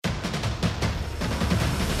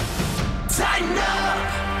Tighten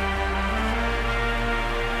up.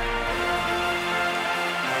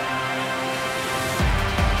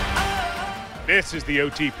 This is the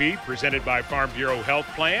OTP presented by Farm Bureau Health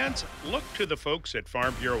Plans. Look to the folks at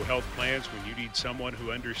Farm Bureau Health Plans when you need someone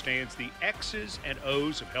who understands the X's and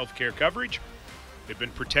O's of healthcare coverage. They've been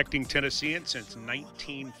protecting Tennesseans since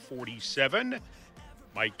 1947.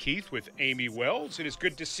 Mike Keith with Amy Wells. It is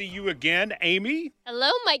good to see you again, Amy.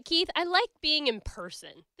 Hello, Mike Keith. I like being in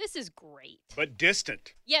person. This is great. But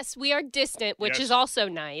distant. Yes, we are distant, which Yes. is also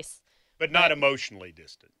nice. But not emotionally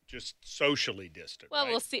distant, just socially distant. Well,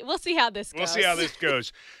 right? we'll see. We'll see how this goes. We'll see how this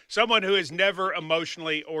goes. Someone who is never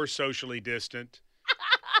emotionally or socially distant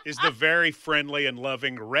is the very friendly and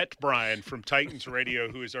loving Rhett Bryan from Titans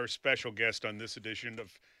Radio, who is our special guest on this edition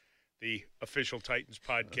of the official Titans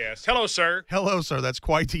podcast. Hello, sir. Hello, sir. That's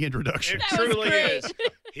quite the introduction. It That was truly great. is.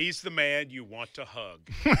 He's the man you want to hug.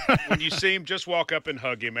 When you see him, just walk up and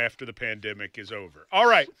hug him after the pandemic is over. All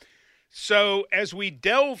right. So as we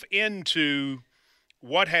delve into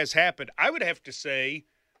what has happened, I would have to say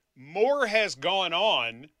more has gone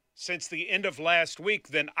on since the end of last week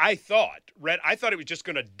than I thought. Rhett, I thought it was just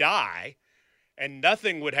going to die and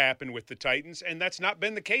nothing would happen with the Titans, and that's not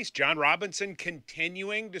been the case. John Robinson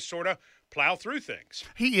continuing to sort of plow through things.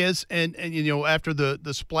 He is, and you know, after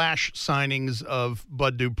the splash signings of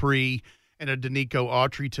Bud Dupree and Adeniyi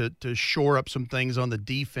Autry to shore up some things on the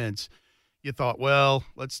defense, you thought, well,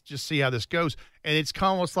 let's just see how this goes. And it's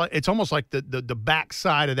almost like the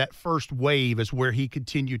backside of that first wave is where he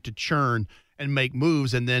continued to churn and make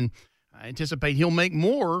moves, and then I anticipate he'll make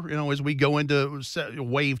more, you know, as we go into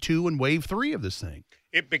wave 2 and wave 3 of this thing.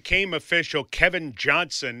 It became official. Kevin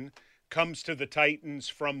Johnson comes to the Titans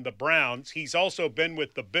from the Browns. He's also been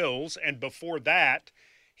with the Bills, and before that,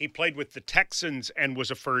 he played with the Texans and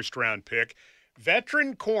was a first-round pick.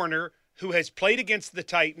 Veteran corner who has played against the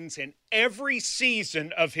Titans in every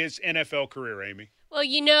season of his NFL career, Amy. Well,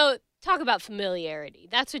 you know, talk about familiarity.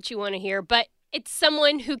 That's what you want to hear. But it's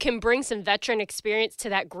someone who can bring some veteran experience to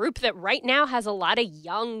that group that right now has a lot of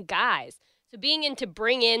young guys. So being in to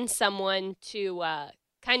bring in someone to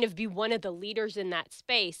kind of be one of the leaders in that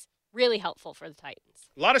space, really helpful for the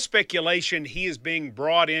Titans. A lot of speculation he is being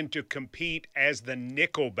brought in to compete as the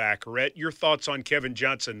nickelback. Rhett, your thoughts on Kevin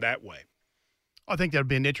Johnson that way? I think that would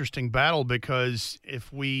be an interesting battle because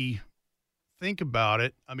if we think about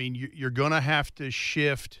it, I mean, you're going to have to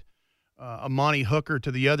shift Amani Hooker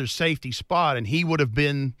to the other safety spot, and he would have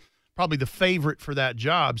been probably the favorite for that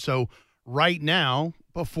job. So right now,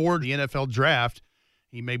 before the NFL draft,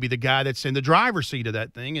 he may be the guy that's in the driver's seat of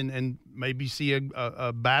that thing and maybe see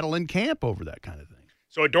a battle in camp over that kind of thing.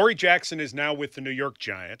 So Adoree Jackson is now with the New York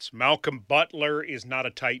Giants. Malcolm Butler is not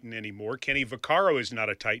a Titan anymore. Kenny Vaccaro is not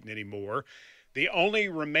a Titan anymore. The only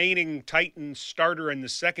remaining Titan starter in the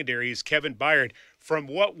secondary is Kevin Byard from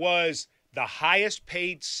what was the highest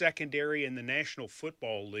paid secondary in the National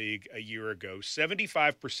Football League a year ago.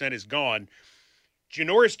 75% is gone.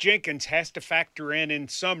 Janoris Jenkins has to factor in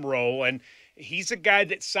some role, and he's a guy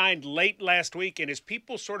that signed late last week, and as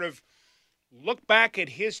people sort of look back at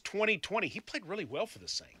his 2020, he played really well for the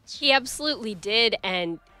Saints. He absolutely did,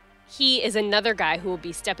 and he is another guy who will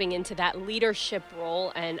be stepping into that leadership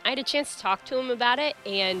role, and I had a chance to talk to him about it,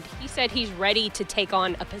 and he said he's ready to take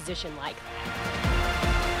on a position like that.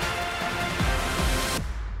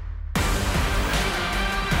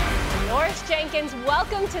 Janoris Jenkins,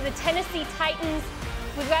 welcome to the Tennessee Titans.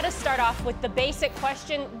 We've got to start off with the basic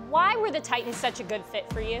question. Why were the Titans such a good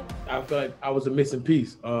fit for you? I feel like I was a missing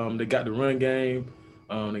piece. They got the run game.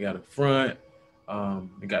 They got a front.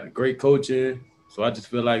 They got a great coaching. So I just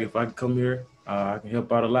feel like if I can come here, I can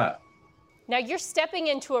help out a lot. Now you're stepping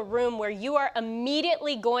into a room where you are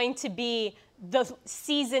immediately going to be the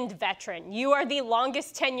seasoned veteran. You are the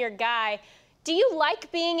longest tenured guy. Do you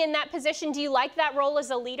like being in that position? Do you like that role as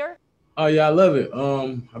a leader? Oh, yeah, I love it.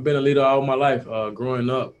 I've been a leader all my life growing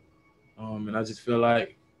up. And I just feel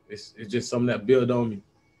like it's just something that built on me.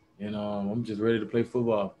 And I'm just ready to play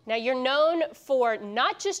football. Now you're known for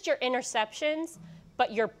not just your interceptions,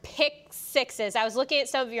 but your pick sixes. I was looking at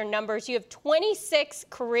some of your numbers. You have 26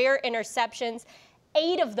 career interceptions.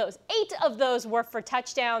 8 of those were for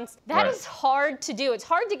touchdowns. That is hard to do. It's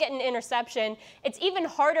hard to get an interception. It's even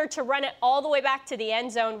harder to run it all the way back to the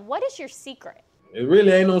end zone. What is your secret? It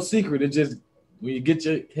really ain't no secret. It's just when you get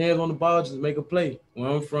your hands on the ball, just make a play. Where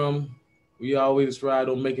I'm from, we always strive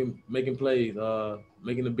on making plays,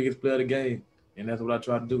 making the biggest play of the game. And that's what I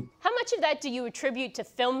try to do. How much of that do you attribute to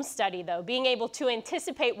film study, though, being able to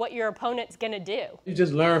anticipate what your opponent's going to do? You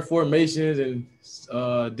just learn formations and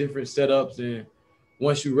different setups. And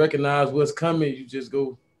once you recognize what's coming, you just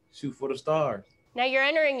go shoot for the stars. Now you're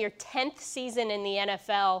entering your 10th season in the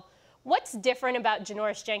NFL. What's different about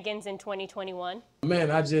Janoris Jenkins in 2021?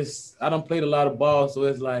 Man, I done played a lot of ball, so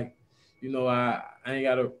it's like, I ain't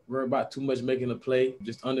got to worry about too much making a play,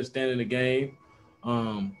 just understanding the game,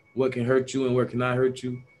 what can hurt you and what cannot hurt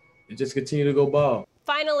you, and just continue to go ball.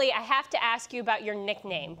 Finally, I have to ask you about your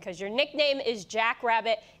nickname, because your nickname is Jack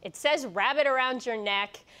Rabbit. It says rabbit around your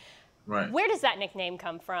neck. Right. Where does that nickname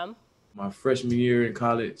come from? My freshman year in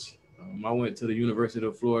college, I went to the University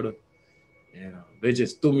of Florida, and they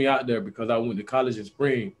just threw me out there because I went to college in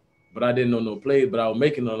spring, but I didn't know no plays, but I was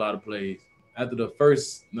making a lot of plays. After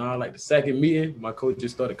the second meeting, my coach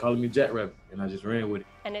just started calling me Jack Rabbit, and I just ran with it.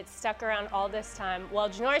 And it's stuck around all this time. Well,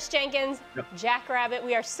 Janoris Jenkins, Yep. Jack Rabbit,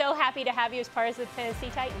 we are so happy to have you as part of the Tennessee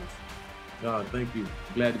Titans. Thank you.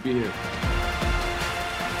 Glad to be here.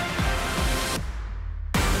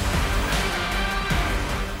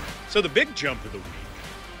 So the big jump of the week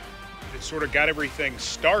that sort of got everything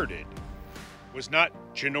started was not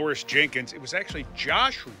Janoris Jenkins. It was actually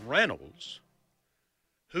Josh Reynolds,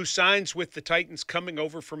 who signs with the Titans coming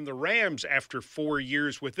over from the Rams after 4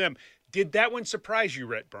 years with them. Did that one surprise you,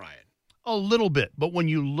 Rhett Bryan? A little bit, but when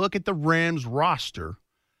you look at the Rams roster,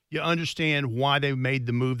 you understand why they made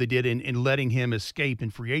the move they did in letting him escape in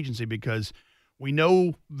free agency, because we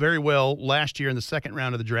know very well last year in the second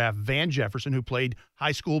round of the draft, Van Jefferson, who played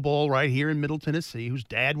high school ball right here in Middle Tennessee, whose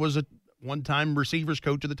dad was a one-time receivers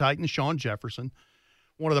coach of the Titans, Sean Jefferson,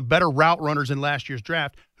 one of the better route runners in last year's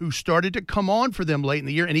draft, who started to come on for them late in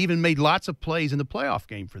the year and even made lots of plays in the playoff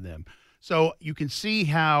game for them. So you can see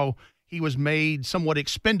how he was made somewhat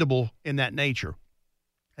expendable in that nature.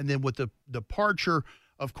 And then with the departure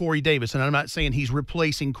of Corey Davis, and I'm not saying he's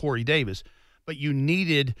replacing Corey Davis, but you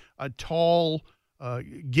needed a tall,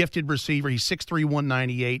 gifted receiver. He's 6'3",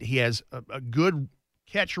 198. He has a good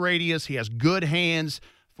catch radius. He has good hands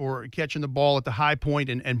for catching the ball at the high point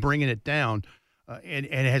and bringing it down. And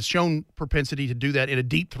has shown propensity to do that in a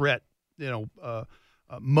deep threat,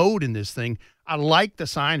 mode in this thing. I like the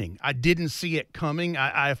signing. I didn't see it coming.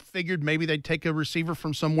 I figured maybe they'd take a receiver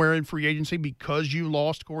from somewhere in free agency because you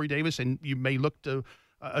lost Corey Davis, and you may look to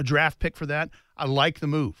a draft pick for that. I like the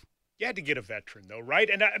move. You had to get a veteran, though, right?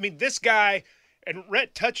 And, I mean, this guy, and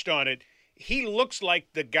Rhett touched on it, he looks like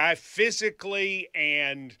the guy physically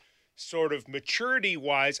and sort of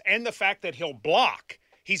maturity-wise, and the fact that he'll block.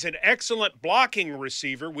 He's an excellent blocking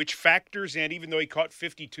receiver, which factors in, even though he caught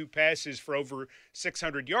 52 passes for over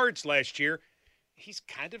 600 yards last year, he's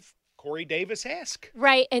kind of Corey Davis-esque.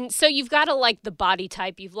 Right, and so you've got to like the body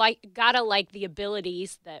type. You've got to like the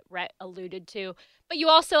abilities that Rhett alluded to. But you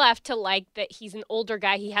also have to like that he's an older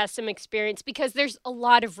guy. He has some experience, because there's a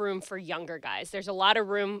lot of room for younger guys. There's a lot of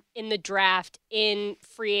room in the draft, in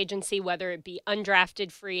free agency, whether it be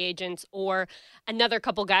undrafted free agents or another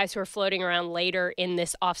couple guys who are floating around later in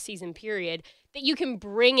this offseason period, that you can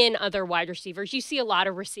bring in other wide receivers. You see a lot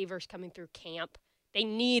of receivers coming through camp. They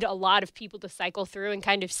need a lot of people to cycle through and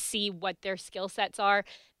kind of see what their skill sets are.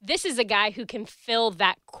 This is a guy who can fill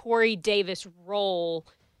that Corey Davis role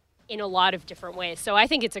in a lot of different ways. So I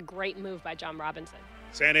think it's a great move by John Robinson.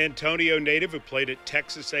 San Antonio native who played at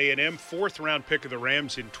Texas A&M, fourth-round pick of the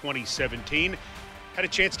Rams in 2017, had a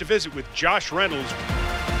chance to visit with Josh Reynolds.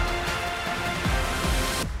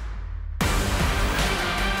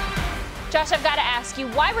 Josh, I've got to ask you,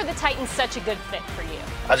 why were the Titans such a good fit for you?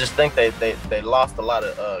 I just think they lost a lot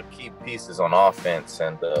of key pieces on offense,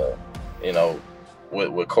 and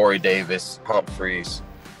with Corey Davis, Humphreys,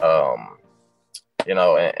 and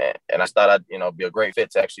I thought I'd be a great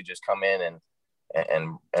fit to actually just come in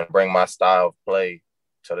and bring my style of play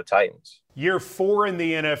to the Titans. Year 4 in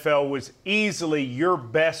the NFL was easily your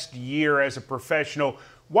best year as a professional.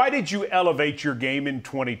 Why did you elevate your game in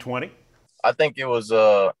 2020? I think it was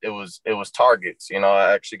targets.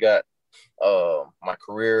 I actually got my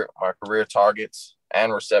career targets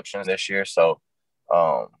and receptions this year. So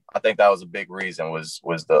I think that was a big reason was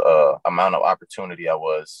the amount of opportunity I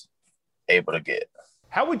was able to get.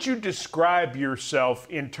 How would you describe yourself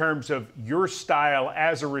in terms of your style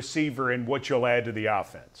as a receiver and what you'll add to the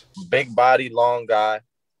offense? Big body, long guy.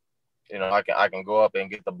 I can go up and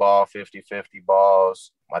get the ball, 50-50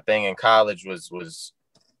 balls. My thing in college was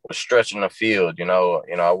stretching the field.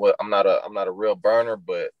 I'm not a real burner,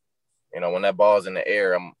 but when that ball's in the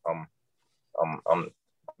air, I'm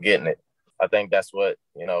getting it. I think that's what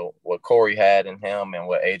Corey had in him and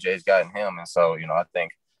what AJ's got in him, and so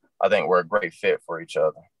I think we're a great fit for each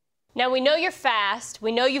other. Now, we know you're fast.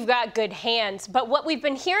 We know you've got good hands. But what we've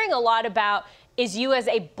been hearing a lot about is you as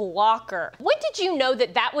a blocker. When did you know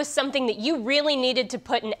that that was something that you really needed to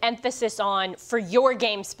put an emphasis on for your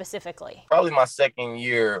game specifically? Probably my second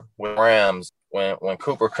year with Rams when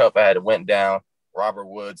Cooper Kupp had went down. Robert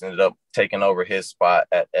Woods ended up taking over his spot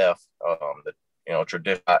at F, the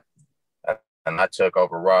tradition, and I took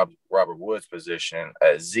over Robert Woods' position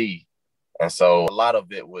at Z. And so a lot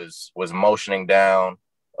of it was motioning down,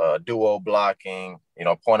 duo blocking,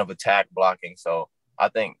 point of attack blocking. So I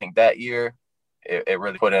think that year it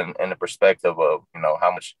really put in the perspective of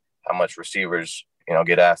how much receivers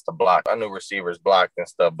get asked to block. I knew receivers blocked and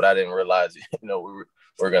stuff, but I didn't realize we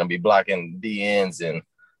were going to be blocking DNs and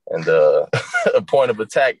a point of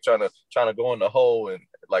attack trying to go in the hole and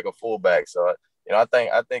like a fullback. So I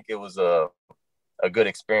think it was a good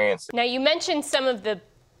experience. Now you mentioned some of the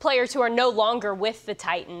players who are no longer with the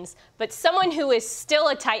Titans, but someone who is still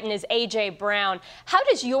a Titan is A.J. Brown. How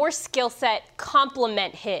does your skill set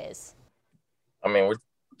complement his? I mean, we're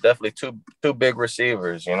definitely two big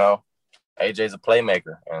receivers. A.J.'s a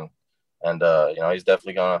playmaker, and he's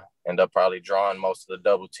definitely gonna end up probably drawing most of the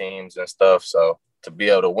double teams and stuff. So to be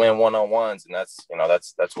able to win one-on-ones, and that's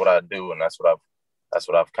what I do, and that's what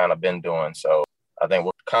I've kind of been doing. So I think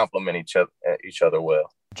we'll complement each other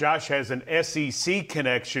well. Josh has an SEC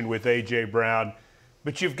connection with A.J. Brown,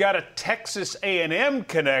 but you've got a Texas A&M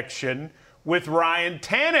connection with Ryan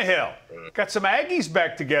Tannehill. Got some Aggies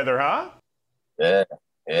back together, huh? Yeah.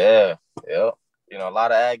 A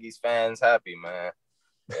lot of Aggies fans happy, man.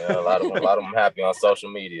 Yeah, a lot of them happy on social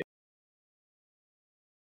media.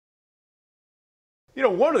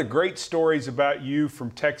 One of the great stories about you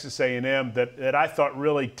from Texas A&M that I thought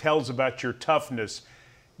really tells about your toughness.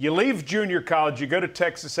 You leave junior college, you go to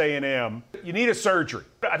Texas A&M, you need a surgery.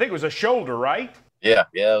 I think it was a shoulder, right? Yeah,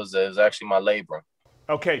 it was actually my labrum.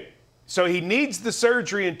 Okay, so he needs the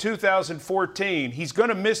surgery in 2014. He's going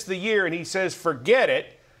to miss the year, and he says, forget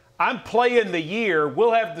it. I'm playing the year.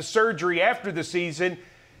 We'll have the surgery after the season.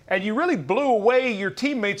 And you really blew away your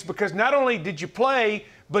teammates because not only did you play,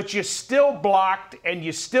 but you still blocked and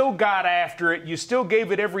you still got after it. You still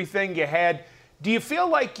gave it everything you had. Do you feel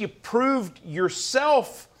like you proved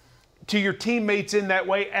yourself to your teammates in that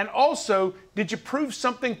way? And also, did you prove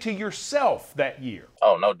something to yourself that year?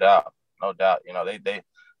 Oh, no doubt. No doubt. They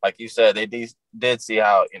like you said, they did see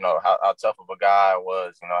how tough of a guy I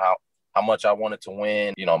was, how much I wanted to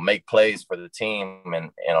win, make plays for the team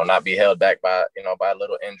and, not be held back by a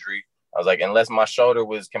little injury. I was like, unless my shoulder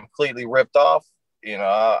was completely ripped off,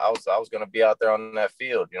 I was going to be out there on that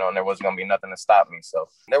field, and there wasn't going to be nothing to stop me. So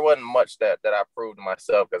there wasn't much that I proved to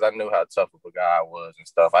myself because I knew how tough of a guy I was and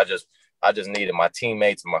stuff. I just needed my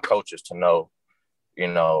teammates and my coaches to know,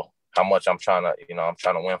 how much I'm trying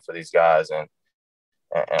to win for these guys and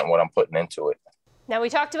what I'm putting into it. Now, we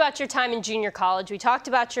talked about your time in junior college. We talked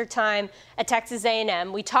about your time at Texas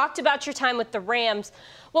A&M. We talked about your time with the Rams.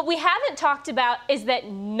 What we haven't talked about is that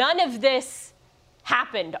none of this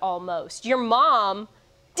happened almost. Your mom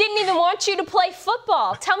didn't even want you to play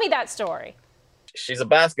football. Tell me that story. She's a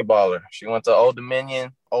basketballer. She went to Old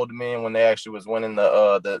Dominion when they actually was winning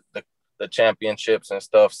the championships and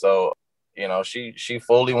stuff. So, she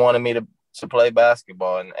fully wanted me to play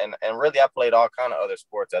basketball. And really, I played all kind of other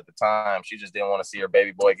sports at the time. She just didn't want to see her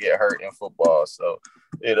baby boy get hurt in football. So,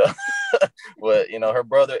 but, her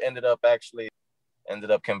brother ended up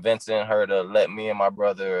convincing her to let me and my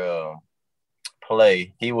brother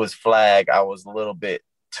play. He was flag. I was a little bit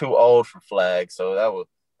too old for flag. So that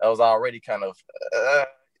was already kind of, I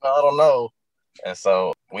don't know. And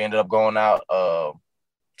so we ended up going out to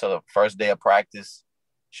the first day of practice.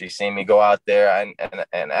 She seen me go out there.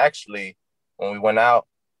 And actually, when we went out,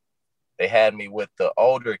 they had me with the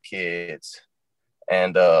older kids.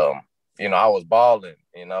 And, I was balling,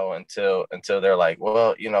 until they're like,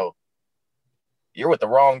 well, you're with the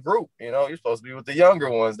wrong group. You're supposed to be with the younger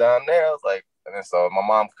ones down there. I was like, and so my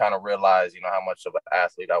mom kind of realized, how much of an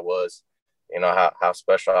athlete I was, how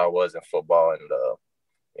special I was in football. And,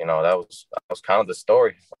 that was kind of the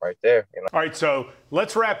story right there. All right, so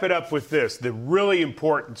let's wrap it up with this, the really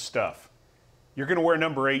important stuff. You're going to wear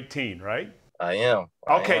number 18, right? I am.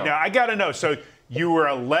 Now I got to know. So you were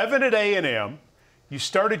 11 at A&M. You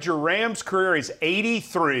started your Rams career as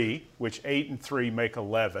 83, which 8 and 3 make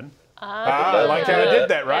 11. I like how I did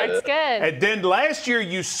that, right? That's good. And then last year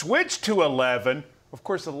you switched to 11. Of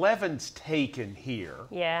course, 11's taken here,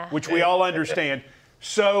 which we all understand.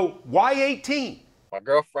 So why 18? My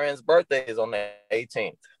girlfriend's birthday is on the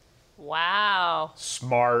 18th. Wow.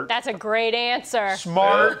 Smart. That's a great answer.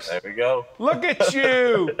 Smart. Yeah, there we go. Look at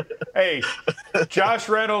you. Hey, Josh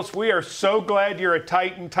Reynolds, we are so glad you're a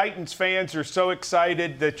Titan. Titans fans are so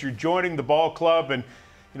excited that you're joining the ball club. And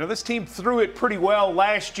You know, this team threw it pretty well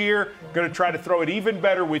last year. Going to try to throw it even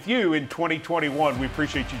better with you in 2021. We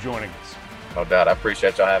appreciate you joining us. No doubt. I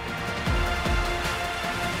appreciate y'all having me.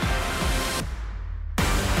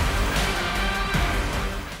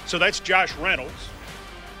 So that's Josh Reynolds,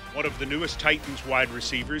 one of the newest Titans wide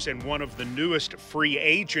receivers and one of the newest free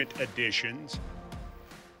agent additions.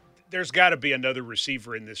 There's got to be another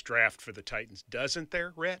receiver in this draft for the Titans, doesn't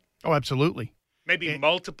there, Rhett? Oh, absolutely. Maybe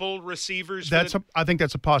multiple receivers? I think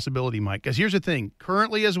that's a possibility, Mike, because here's the thing.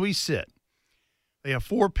 Currently, as we sit, they have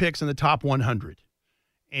 4 picks in the top 100.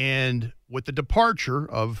 And with the departure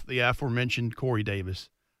of the aforementioned Corey Davis,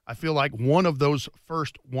 I feel like one of those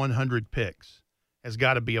first 100 picks has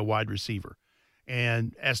got to be a wide receiver.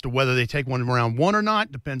 And as to whether they take one in round 1 or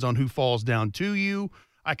not, depends on who falls down to you.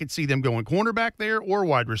 I could see them going cornerback there or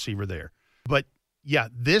wide receiver there. But, yeah,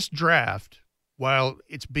 this draft, while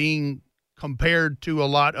it's being compared to a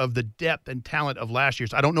lot of the depth and talent of last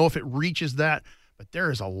year's, I don't know if it reaches that, but there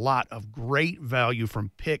is a lot of great value from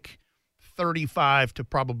pick 35 to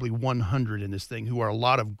probably 100 in this thing, who are a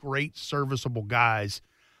lot of great serviceable guys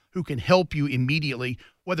who can help you immediately,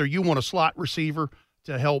 whether you want a slot receiver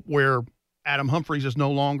to help where Adam Humphries is no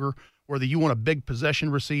longer, whether you want a big possession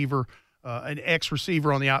receiver, an X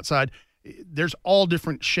receiver on the outside. There's all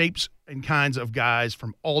different shapes and kinds of guys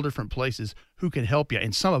from all different places who can help you,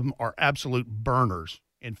 and some of them are absolute burners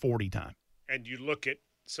in 40 time. And you look at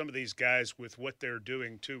some of these guys with what they're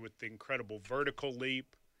doing, too, with the incredible vertical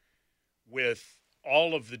leap, with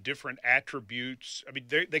all of the different attributes. I mean,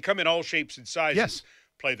 they come in all shapes and sizes. Yes.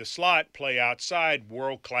 Play the slot, play outside,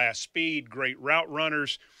 world-class speed, great route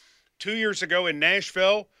runners. 2 years ago in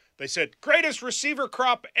Nashville, they said, greatest receiver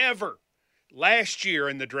crop ever. Last year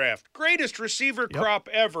in the draft, greatest receiver crop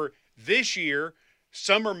ever. This year,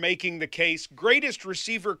 some are making the case, greatest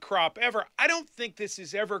receiver crop ever. I don't think this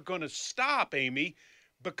is ever going to stop, Amy,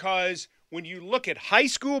 because when you look at high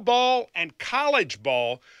school ball and college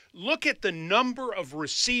ball, look at the number of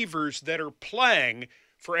receivers that are playing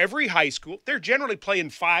for every high school. They're generally playing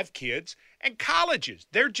 5 kids, and colleges,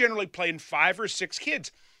 they're generally playing 5 or 6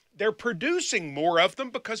 kids. They're producing more of them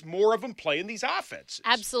because more of them play in these offenses.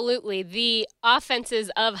 Absolutely. The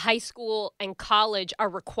offenses of high school and college are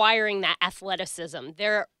requiring that athleticism.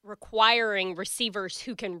 They're requiring receivers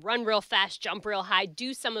who can run real fast, jump real high,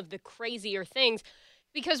 do some of the crazier things,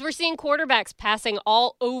 because we're seeing quarterbacks passing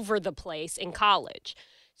all over the place in college.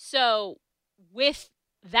 So with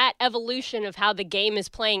that evolution of how the game is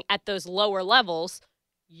playing at those lower levels,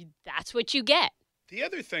 that's what you get. The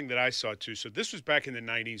other thing that I saw, too, so this was back in the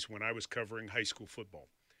 90s when I was covering high school football.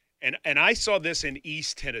 And I saw this in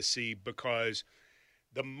East Tennessee because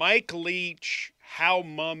the Mike Leach, Hal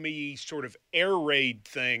Mummy sort of air raid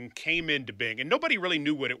thing came into being. And nobody really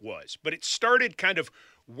knew what it was. But it started kind of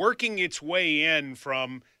working its way in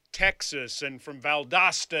from Texas and from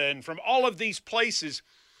Valdosta and from all of these places.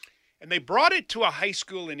 And they brought it to a high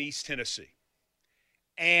school in East Tennessee.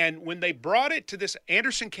 And when they brought it to this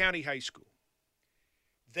Anderson County High School,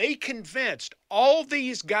 they convinced all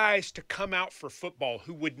these guys to come out for football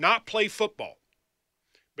who would not play football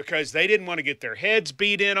because they didn't want to get their heads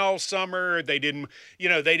beat in all summer. They didn't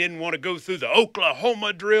want to go through the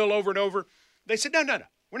Oklahoma drill over and over. They said, no,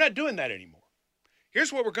 we're not doing that anymore.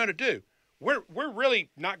 Here's what we're going to do. We're really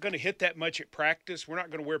not going to hit that much at practice. We're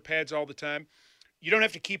not going to wear pads all the time. You don't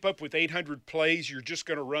have to keep up with 800 plays. You're just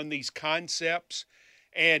going to run these concepts.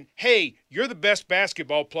 And, hey, you're the best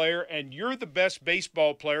basketball player and you're the best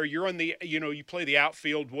baseball player. You're on the, you play the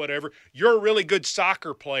outfield, whatever. You're a really good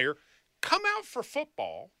soccer player. Come out for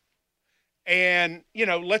football and,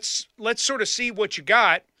 let's sort of see what you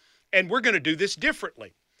got. And we're going to do this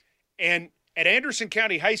differently. And at Anderson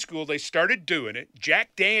County High School, they started doing it.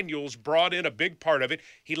 Jack Daniels brought in a big part of it.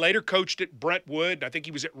 He later coached at Brentwood. I think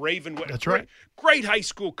he was at Ravenwood. That's right. Great high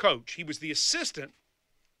school coach. He was the assistant.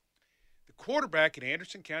 Quarterback at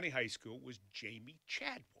Anderson County High School was Jamie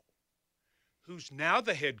Chadwell, who's now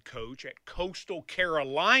the head coach at Coastal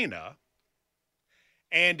Carolina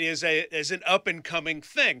and is an up-and-coming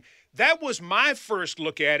thing. That was my first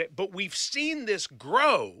look at it, but we've seen this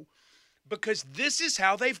grow because this is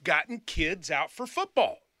how they've gotten kids out for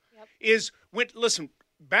football. Yep. Listen,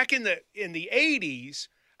 back in the 80s,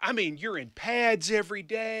 I mean, you're in pads every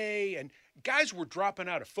day, and guys were dropping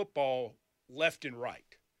out of football left and right.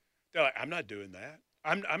 They're like, I'm not doing that.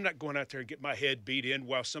 I'm not going out there and get my head beat in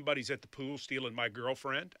while somebody's at the pool stealing my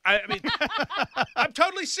girlfriend. I mean, I'm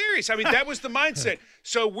totally serious. I mean, that was the mindset.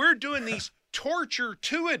 So we're doing these torture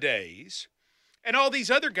two-a-days, and all these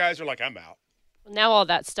other guys are like, I'm out. Well, now all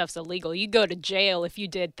that stuff's illegal. You go to jail if you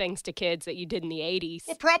did things to kids that you did in the 80s.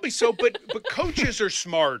 Well, probably so, but coaches are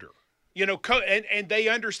smarter. And they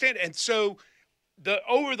understand. And so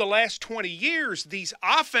over the last 20 years, these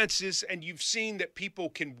offenses, and you've seen that people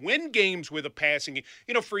can win games with a passing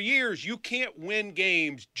game. For years, you can't win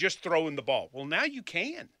games just throwing the ball. Well, now you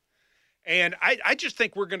can. And I just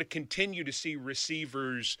think we're going to continue to see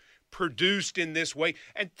receivers produced in this way.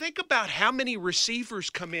 And think about how many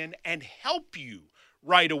receivers come in and help you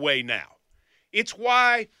right away now. It's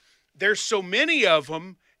why there's so many of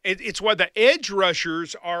them. It's why the edge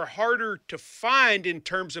rushers are harder to find in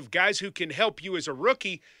terms of guys who can help you as a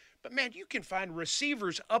rookie. But, man, you can find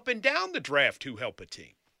receivers up and down the draft who help a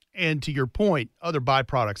team. And to your point, other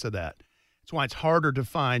byproducts of that. That's why it's harder to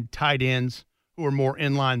find tight ends who are more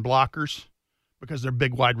inline blockers because they're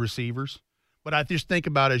big wide receivers. But I just think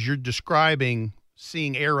about, as you're describing,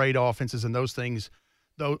 seeing air raid offenses and those things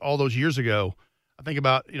all those years ago, I think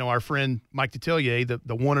about, our friend Mike Detillier,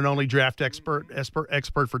 the one and only draft expert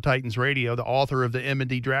for Titans Radio, the author of the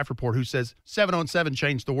M&D Draft Report, who says 7-on-7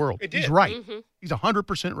 changed the world. It did. He's right. Mm-hmm. He's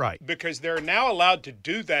 100% right. Because they're now allowed to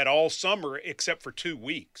do that all summer except for 2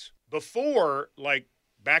 weeks. Before, like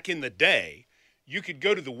back in the day, you could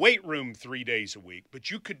go to the weight room 3 days a week,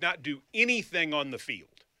 but you could not do anything on the field.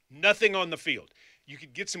 Nothing on the field. You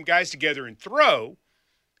could get some guys together and throw,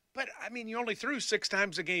 but, you only threw 6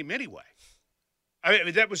 times a game anyway.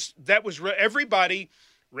 That was everybody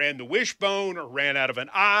ran the wishbone or ran out of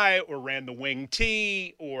an I or ran the wing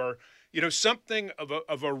T or, something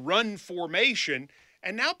of a run formation.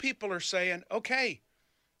 And now people are saying, okay,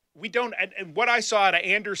 we don't. And what I saw out of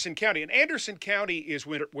Anderson County, and Anderson County is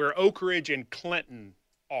where Oak Ridge and Clinton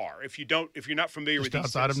are. If you're not familiar with Just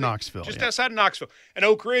outside of Knoxville. Just outside of Knoxville. And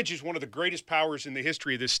Oak Ridge is one of the greatest powers in the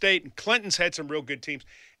history of this state. And Clinton's had some real good teams.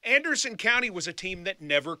 Anderson County was a team that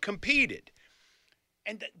never competed.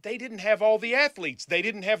 And they didn't have all the athletes. They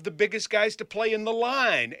didn't have the biggest guys to play in the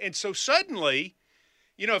line. And so suddenly,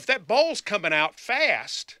 if that ball's coming out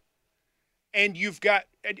fast and you've got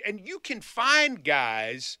 – and you can find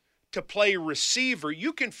guys to play receiver.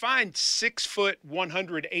 You can find 6 foot,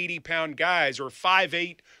 180-pound guys or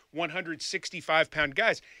 5'8", 165-pound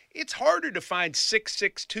guys. It's harder to find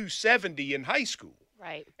 6'6", 270 in high school.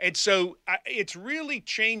 Right. And so it's really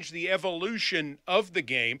changed the evolution of the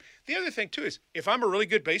game. The other thing, too, is if I'm a really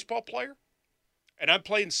good baseball player and I'm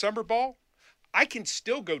playing summer ball, I can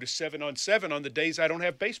still go to 7-on-7 on the days I don't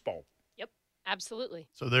have baseball. Yep, absolutely.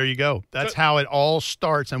 So there you go. That's how it all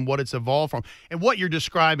starts and what it's evolved from. And what you're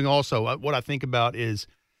describing also, what I think about is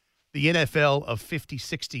the NFL of 50,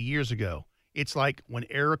 60 years ago. It's like when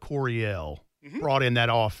Eric Coryell brought in that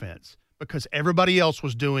offense. Because everybody else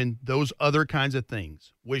was doing those other kinds of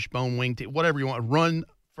things, wishbone, wing, whatever you want, run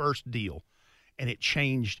first deal. And it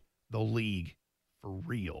changed the league for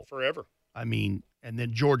real. Forever. And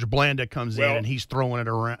then George Blanda comes in and he's throwing it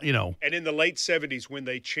around, And in the late 70s, when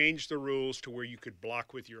they changed the rules to where you could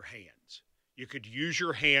block with your hands, you could use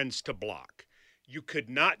your hands to block. You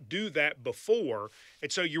could not do that before,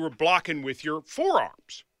 and so you were blocking with your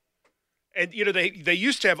forearms. And, they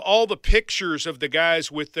used to have all the pictures of the guys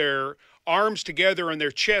with their arms together and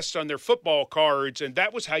their chests on their football cards, and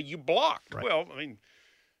that was how you blocked. Right. Well,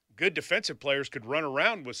 good defensive players could run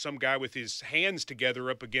around with some guy with his hands together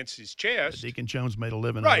up against his chest. Deacon Jones made a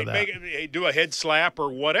living out of that. Do a head slap or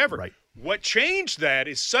whatever. Right. What changed that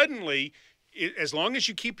is suddenly, as long as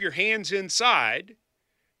you keep your hands inside,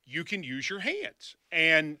 you can use your hands.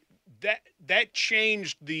 And that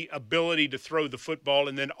changed the ability to throw the football,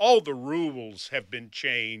 and then all the rules have been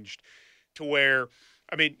changed to where,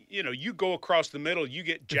 you go across the middle, you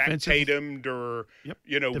get Jack Tatum'd or,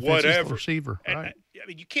 Defensive whatever. Receiver, right.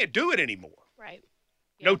 You can't do it anymore. Right.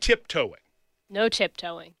 Yeah. No tiptoeing. No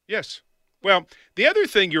tiptoeing. Yes. Well, the other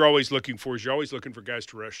thing you're always looking for is you're always looking for guys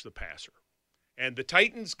to rush the passer. And the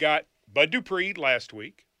Titans got Bud Dupree last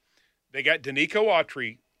week. They got Danico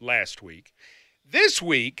Autry last week. This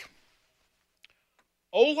week,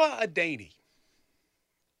 Ola Adeniyi.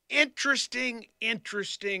 Interesting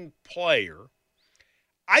player.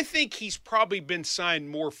 I think he's probably been signed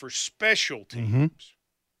more for special teams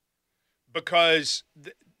because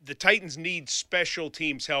the Titans need special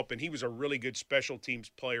teams help, and he was a really good special teams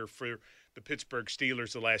player for the Pittsburgh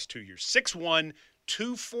Steelers the last 2 years. 6'1",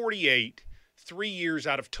 248, 3 years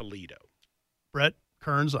out of Toledo. Brett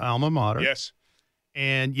Kern's alma mater. Yes.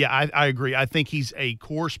 And, yeah, I agree. I think he's a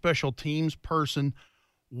core special teams person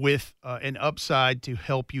with an upside to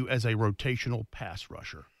help you as a rotational pass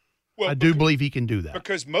rusher. Well, I do believe he can do that.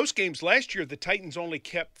 Because most games last year, the Titans only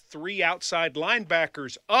kept 3 outside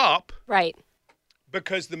linebackers up. Right.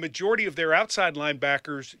 Because the majority of their outside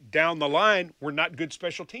linebackers down the line were not good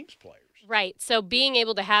special teams players. Right. So being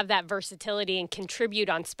able to have that versatility and contribute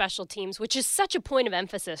on special teams, which is such a point of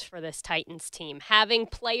emphasis for this Titans team, having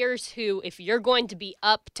players who, if you're going to be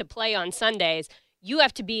up to play on Sundays, you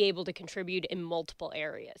have to be able to contribute in multiple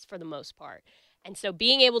areas for the most part. And so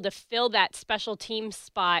being able to fill that special team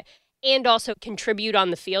spot and also contribute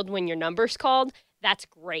on the field when your number's called, that's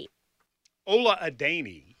great. Ola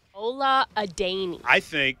Adeniyi, I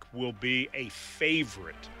think, will be a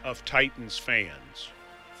favorite of Titans fans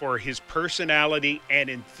for his personality and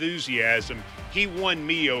enthusiasm. He won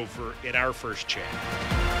me over in our first chat.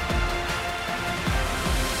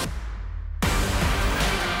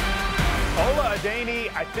 Ola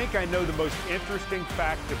Adeniyi, I think I know the most interesting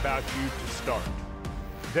fact about you to start.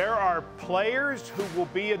 There are players who will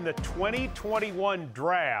be in the 2021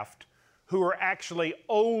 draft who are actually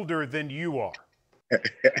older than you are.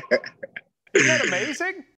 Isn't that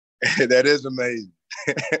amazing? That is amazing.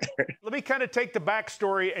 Let me kind of take the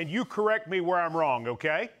backstory and you correct me where I'm wrong,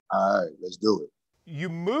 okay? All right, let's do it. You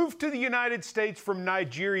moved to the United States from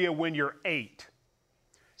Nigeria when you're 8.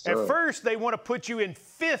 Sir. At first, they want to put you in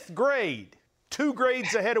 5th grade, 2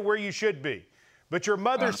 grades ahead of where you should be. But your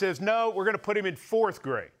mother says, no, we're going to put him in 4th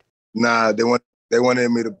grade. Nah, they wanted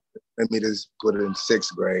me to put it in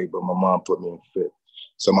 6th grade, but my mom put me in 5th.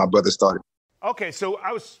 So my brother started. Okay, so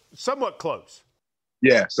I was somewhat close.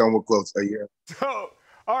 Yeah, somewhat close, a year. So,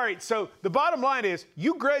 all right, so the bottom line is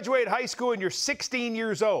you graduate high school and you're 16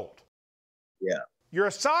 years old. Yeah. You're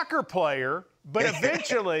a soccer player, but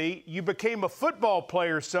eventually you became a football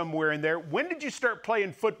player somewhere in there. When did you start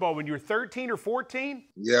playing football? When you were 13 or 14?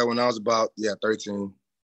 Yeah, when I was about 13.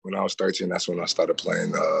 When I was 13, that's when I started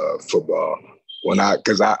playing football.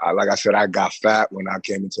 Because like I said, I got fat when I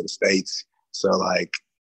came into the States. So like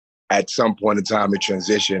at some point in time, it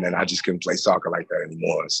transitioned and I just couldn't play soccer like that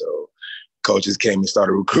anymore. So coaches came and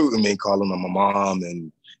started recruiting me, calling on my mom, and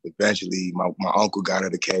eventually my uncle got her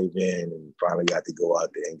to cave in and finally got to go out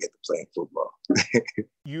there and get to playing football.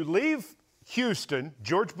 You leave Houston,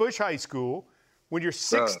 George Bush High School. When you're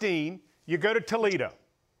 16, you go to Toledo.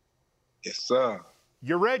 Yes, sir.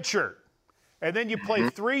 You redshirt. And then you play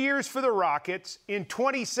 3 years for the Rockets. In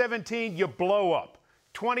 2017, you blow up.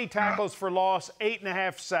 20 tackles for loss,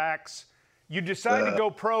 8.5 sacks. You decide to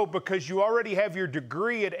go pro because you already have your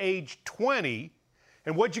degree at age 20.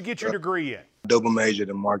 And what'd you get your degree in? Double majored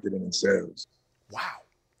in marketing and sales. Wow,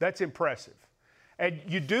 that's impressive. And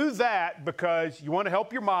you do that because you want to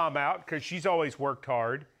help your mom out because she's always worked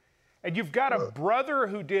hard. And you've got a brother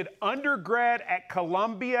who did undergrad at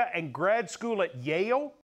Columbia and grad school at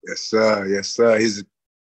Yale? Yes, sir. Yes, sir. He's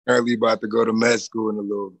currently about to go to med school in a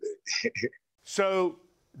little bit. So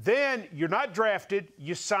then you're not drafted.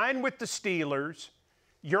 You sign with the Steelers.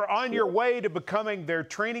 You're on your way to becoming their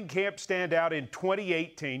training camp standout in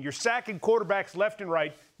 2018. You're sacking quarterbacks left and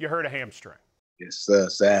right. You hurt a hamstring. Yes, sir,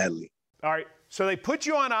 sadly. All right, so they put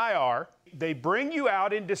you on IR. They bring you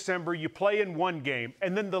out in December. You play in 1 game.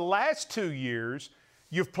 And then the last 2 years,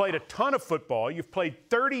 you've played a ton of football. You've played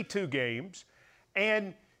 32 games.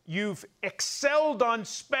 And you've excelled on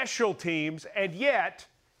special teams. And yet,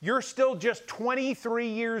 you're still just 23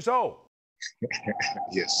 years old.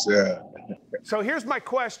 Yes, sir. So here's my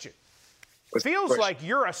question. It feels like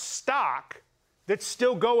you're a stock that's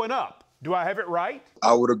still going up. Do I have it right?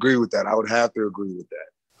 I would agree with that. I would have to agree with that.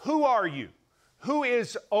 Who are you? Who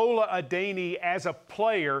is Ola Adeniyi as a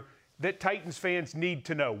player that Titans fans need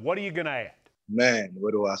to know? What are you going to add? Man,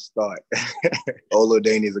 where do I start? Ola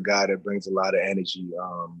Adeniyi is a guy that brings a lot of energy,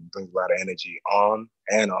 on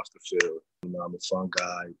and off the field. You know, I'm a fun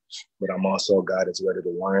guy, but I'm also a guy that's ready to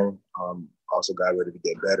learn. Also a guy ready to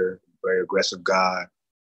get better, very aggressive guy,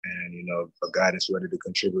 and, you know, a guy that's ready to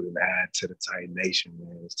contribute and add to the Titan Nation,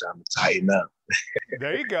 man. It's time to tighten up.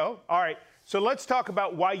 There you go. All right. So let's talk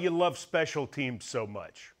about why you love special teams so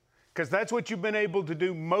much, because that's what you've been able to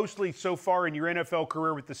do mostly so far in your NFL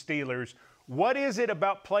career with the Steelers. What is it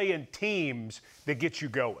about playing teams that gets you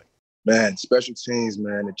going? Man, special teams,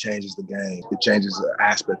 man, it changes the game. It changes the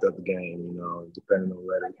aspect of the game, you know, depending on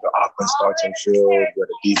whether the offense starts on field, where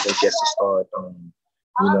the defense gets to start,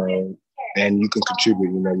 you know, and you can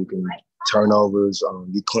contribute, you know, you can turnovers,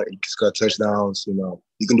 you can score touchdowns, you know,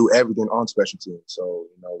 you can do everything on special teams. So,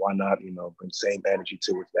 you know, why not, you know, bring the same energy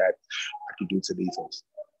to it that I can do to defense.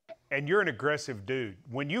 And you're an aggressive dude.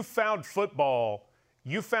 When you found football,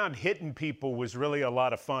 you found hitting people was really a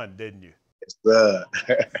lot of fun, didn't you? Yes, sir.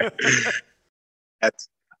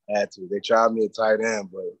 had to. They tried me at tight end,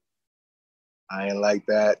 but I ain't like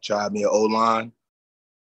that. Tried me at O-line.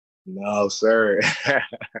 No, sir.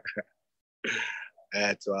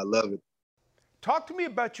 Had to. I love it. Talk to me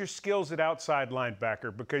about your skills at outside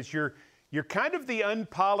linebacker, because you're You're kind of the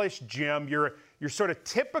unpolished gem. You're sort of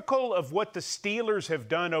typical of what the Steelers have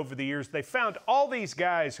done over the years. They found all these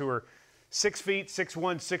guys who are 6 feet,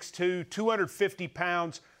 6'1", 6'2", 250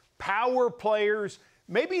 pounds, power players,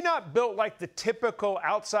 maybe not built like the typical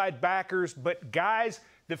outside backers, but guys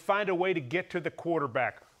that find a way to get to the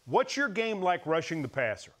quarterback. What's your game like rushing the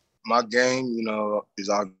passer? My game, is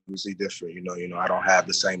obviously different. I don't have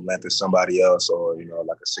the same length as somebody else, or like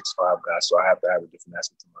a 6'5" guy. So I have to have a different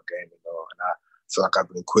aspect to my game. And I feel like I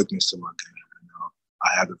bring quickness to my game.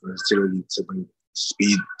 I have the versatility to bring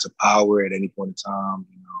speed to power at any point in time.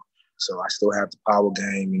 So I still have the power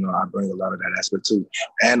game. I bring a lot of that aspect too,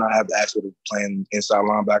 and I have the aspect of playing inside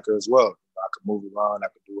linebacker as well. I could move around. I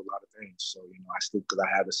could do a lot of things. So I still, because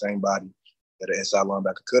I have the same body that an inside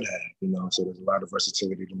linebacker could have, so there's a lot of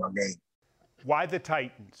versatility to my game. Why the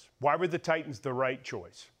Titans? Why were the Titans the right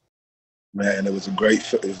choice? Man, it was a great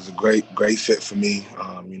fit. It was a great fit for me.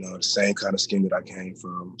 The same kind of scheme that I came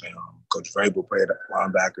from. Coach Vrabel played at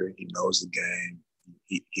linebacker. He knows the game.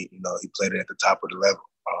 He played it at the top of the level.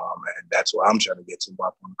 And that's what I'm trying to get to my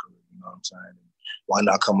point of career. You know what I'm saying? And why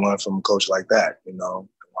not come learn from a coach like that?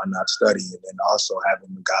 Why not study? And then also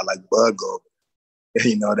having a guy like Bud go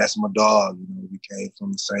over. That's my dog. We came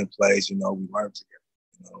from the same place. We learned together.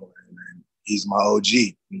 And he's my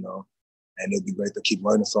OG. And it'd be great to keep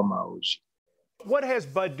learning from my OG. What has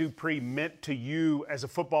Bud Dupree meant to you as a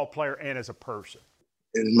football player and as a person?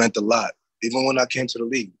 It meant a lot. Even when I came to the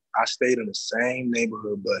league, I stayed in the same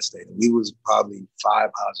neighborhood Bud stayed in. We was probably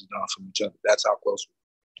 5 houses down from each other. That's how close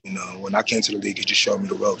we were. When I came to the league, he just showed me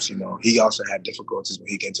the ropes. He also had difficulties when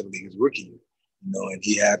he came to the league as a rookie year. And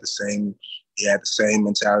he had the same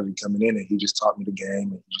mentality coming in, and he just taught me the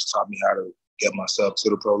game, and he just taught me how to get myself to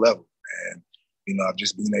the pro level. And I've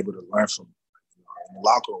just been able to learn from him. In the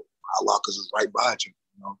locker room, our lockers is right by each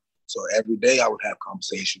other. So every day I would have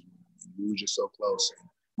conversations with him, and we were just so close. And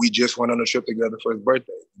we just went on a trip together for his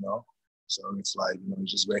birthday. So it's like,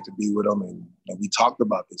 it's just great to be with him, and we talked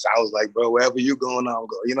about this. I was like, bro, wherever you going, I'll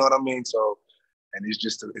go. You know what I mean? So, and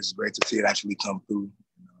it's great to see it actually come through.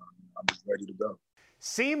 I'm just ready to go.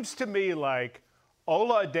 Seems to me like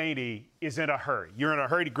Ola Adeniyi is in a hurry. You're in a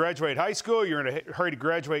hurry to graduate high school. You're in a hurry to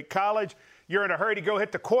graduate college. You're in a hurry to go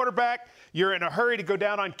hit the quarterback. You're in a hurry to go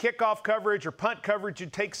down on kickoff coverage or punt coverage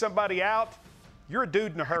and take somebody out. You're a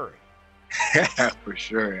dude in a hurry. Yeah, for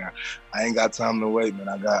sure. Yeah. I ain't got time to wait, man.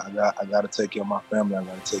 I got to take care of my family. I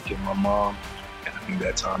got to take care of my mom, and I think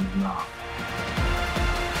that time is now.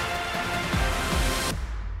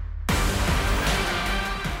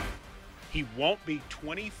 He won't be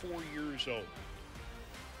 24 years old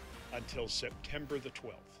until September the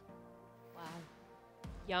 12th. Wow.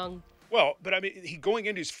 Young. Well, but I mean, he's going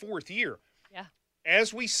into his 4th year. Yeah.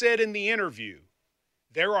 As we said in the interview,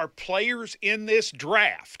 there are players in this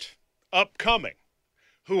draft upcoming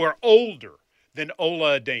who are older than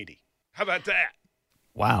Ola Adeniyi. How about that?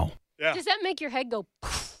 Wow. Yeah. Does that make your head go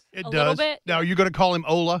It a does. little bit? Now, you're going to call him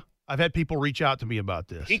Ola? I've had people reach out to me about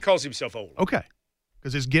this. He calls himself Ola. Okay.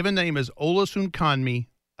 Because his given name is Olasunkanmi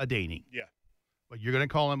Adeniyi. Yeah. But you're going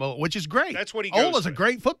to call him Ola, which is great. That's what he goes Ola's with. a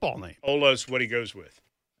great football name. Ola's what he goes with.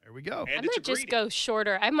 There we go. And I it's might just greeting. go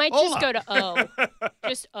shorter. I might Ola. just go to O.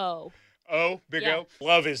 Just O. Oh, Big Yeah. O.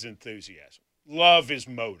 Love his enthusiasm. Love his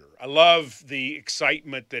motor. I love the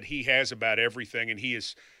excitement that he has about everything, and he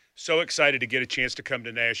is so excited to get a chance to come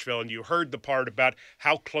to Nashville. And you heard the part about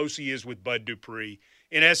how close he is with Bud Dupree.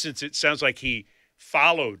 In essence, it sounds like he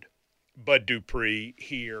followed Bud Dupree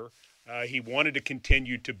here. He wanted to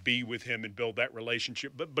continue to be with him and build that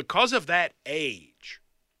relationship. But because of that age,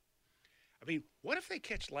 I mean, what if they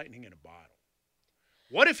catch lightning in a bottle?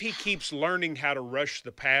 What if he keeps learning how to rush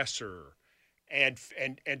the passer and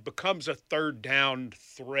becomes a third down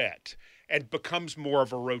threat and becomes more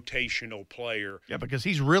of a rotational player? Yeah, because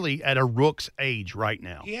he's really at a rook's age right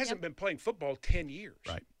now. He hasn't been playing football 10 years.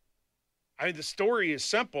 Right. I mean, the story is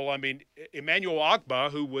simple. I mean, Emmanuel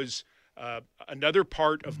Agba, who was another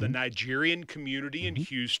part of the Nigerian community in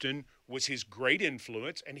Houston, was his great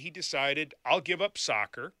influence, and he decided, I'll give up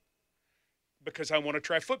soccer because I want to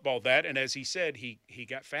try football. And as he said, he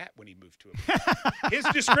got fat when he moved to America. His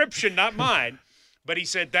description, not mine, but he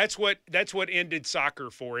said that's what ended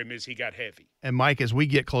soccer for him is he got heavy. And, Mike, as we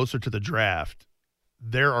get closer to the draft,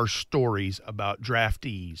 there are stories about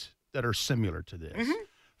draftees that are similar to this.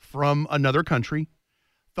 From another country,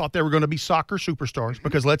 thought they were going to be soccer superstars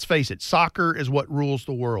because, let's face it, soccer is what rules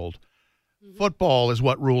the world. Football is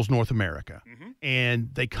what rules North America. And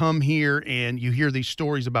they come here and you hear these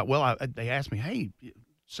stories about, they asked me, hey,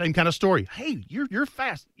 same kind of story. Hey, you're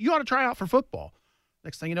fast. You ought to try out for football.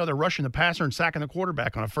 Next thing you know, they're rushing the passer and sacking the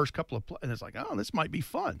quarterback on a first couple of plays. And it's like, oh, this might be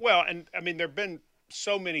fun. Well, and I mean, there have been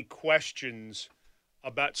so many questions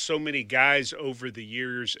about so many guys over the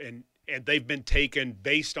years, and they've been taken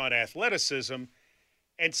based on athleticism,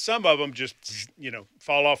 and some of them just,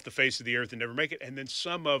 fall off the face of the earth and never make it, and then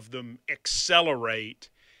some of them accelerate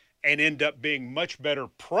and end up being much better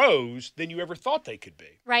pros than you ever thought they could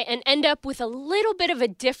be. Right, and end up with a little bit of a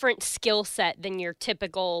different skill set than your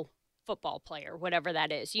typical football player, whatever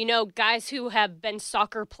that is. Guys who have been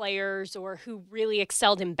soccer players or who really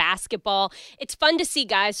excelled in basketball. It's fun to see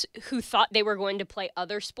guys who thought they were going to play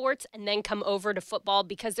other sports and then come over to football,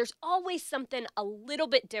 because there's always something a little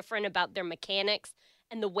bit different about their mechanics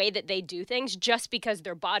and the way that they do things, just because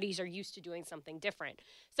their bodies are used to doing something different.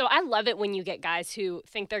 So I love it when you get guys who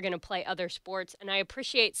think they're going to play other sports, and I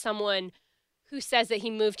appreciate someone who says that he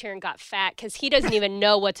moved here and got fat, because he doesn't even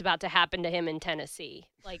know what's about to happen to him in Tennessee.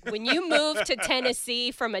 Like, when you move to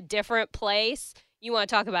Tennessee from a different place, you want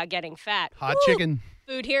to talk about getting fat. Hot chicken.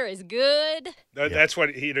 Food here is good. That's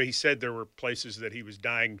what he said. There were places that he was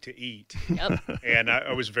dying to eat. Yep. And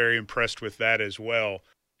I was very impressed with that as well.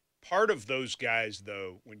 Part of those guys,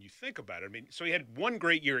 though, when you think about it, so he had one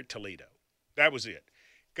great year at Toledo. That was it.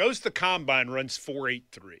 Goes to the combine, runs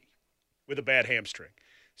 4.83 with a bad hamstring.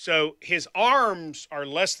 So his arms are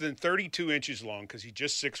less than 32 inches long because he's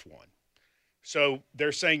just 6'1". So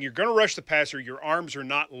they're saying you're going to rush the passer. Your arms are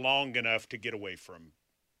not long enough to get away from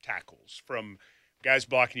tackles, from guys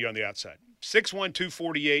blocking you on the outside. 6'1",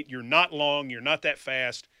 248, you're not long, you're not that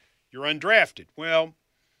fast, you're undrafted. Well,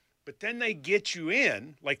 but then they get you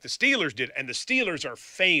in like the Steelers did, and the Steelers are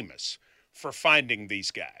famous for finding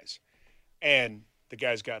these guys. And the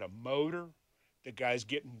guy's got a motor. The guy's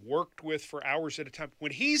getting worked with for hours at a time.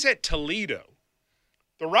 When he's at Toledo,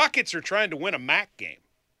 the Rockets are trying to win a MAC game.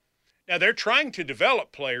 Now, they're trying to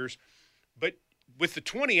develop players, but with the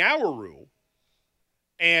 20-hour rule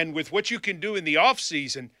and with what you can do in the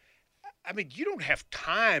offseason, you don't have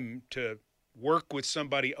time to work with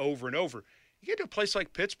somebody over and over. You get to a place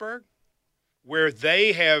like Pittsburgh where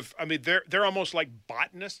they have – they're almost like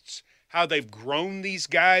botanists, how they've grown these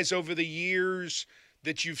guys over the years –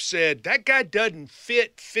 that you've said, that guy doesn't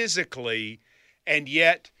fit physically, and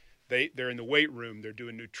yet they're in the weight room, they're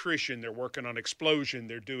doing nutrition, they're working on explosion,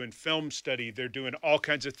 they're doing film study, they're doing all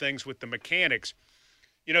kinds of things with the mechanics.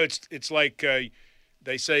 It's like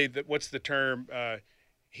they say that, what's the term?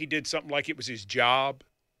 He did something like it was his job.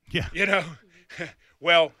 Yeah.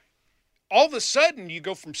 Well, all of a sudden you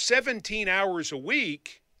go from 17 hours a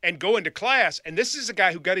week and go into class, and this is a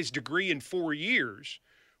guy who got his degree in 4 years,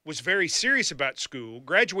 was very serious about school,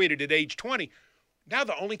 graduated at age 20. Now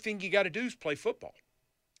the only thing you got to do is play football.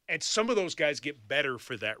 And some of those guys get better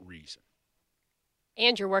for that reason.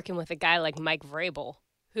 And you're working with a guy like Mike Vrabel,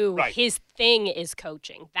 who Right. His thing is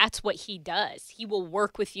coaching. That's what he does. He will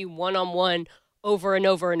work with you one-on-one over and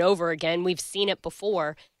over and over again. We've seen it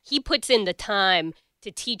before. He puts in the time to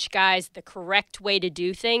teach guys the correct way to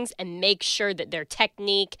do things and make sure that their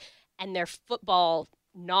technique and their football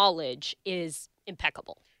knowledge is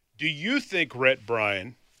impeccable. Do you think, Rhett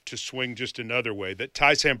Bryan, to swing just another way, that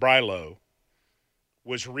Ty Sambrailo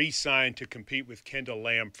was re-signed to compete with Kendall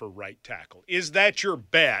Lamb for right tackle? Is that your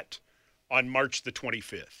bet on March the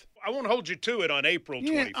 25th? I won't hold you to it on April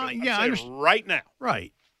 25th. I'm saying right now.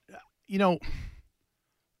 Right.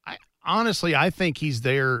 I think he's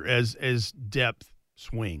there as depth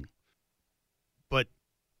swing. But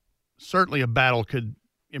certainly a battle could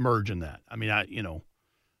emerge in that.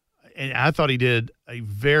 And I thought he did a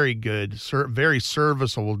very good, very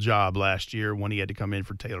serviceable job last year when he had to come in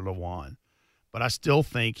for Taylor Lewan. But I still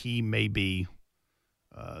think he may be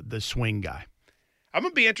the swing guy. I'm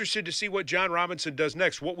going to be interested to see what John Robinson does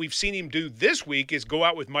next. What we've seen him do this week is go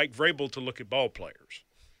out with Mike Vrabel to look at ball players.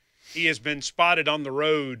 He has been spotted on the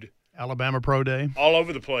road. Alabama Pro Day. All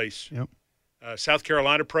over the place. Yep. South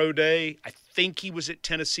Carolina Pro Day. I think he was at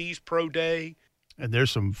Tennessee's Pro Day. And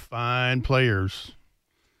there's some fine players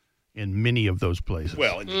in many of those places.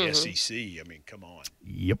 Well, in the SEC, come on.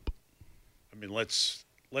 Yep. Let's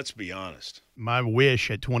be honest. My wish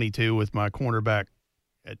at 22 with my cornerback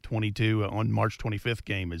at 22 on March 25th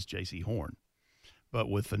game is J.C. Horn. But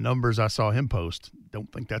with the numbers I saw him post, don't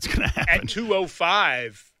think that's going to happen. At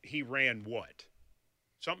 205, he ran what?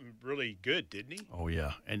 Something really good, didn't he? Oh,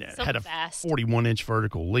 yeah. And So had a fast. 41-inch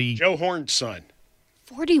vertical leap. Joe Horn's son.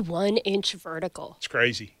 41-inch vertical. It's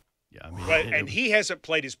crazy. Yeah, And he hasn't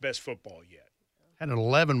played his best football yet. had an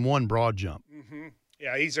 11-1 broad jump. Mm-hmm.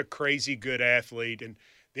 Yeah, he's a crazy good athlete. And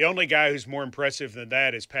the only guy who's more impressive than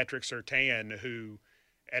that is Patrick Surtain, who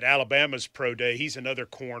at Alabama's pro day, he's another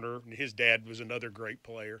corner, and his dad was another great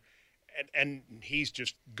player. and he's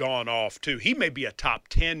just gone off too. He may be a top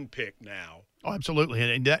 10 pick now. Oh, absolutely.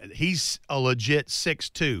 And he's a legit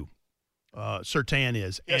 6'2". Surtain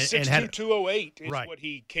is. Yeah, 6'2", 208 is right. what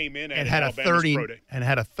he came in at. And had Alabama's pro day. and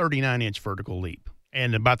had a 39-inch vertical leap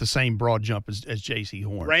and about the same broad jump as J.C.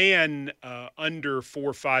 Horn. Ran under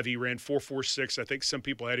 4.5. He ran 4.46. I think some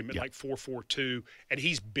people had him at like 4.42. And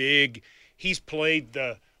he's big. He's played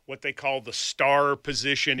what they call the star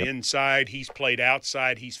position inside. He's played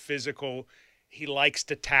outside. He's physical. He likes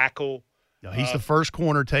to tackle. No, he's the first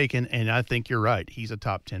corner taken, and I think you're right. He's a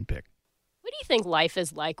top 10 pick. What do you think life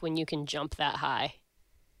is like when you can jump that high?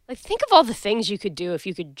 Like, think of all the things you could do if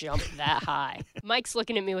you could jump that high. Mike's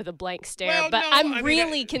looking at me with a blank stare, but I'm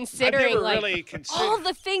really considering all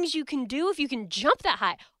the things you can do if you can jump that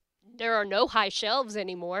high. There are no high shelves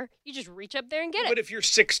anymore. You just reach up there and get it. But if you're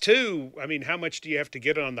 6'2", I mean, how much do you have to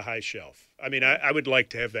get on the high shelf? I mean, I would like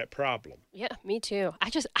to have that problem. Yeah, me too. I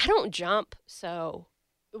don't jump, so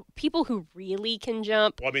people who really can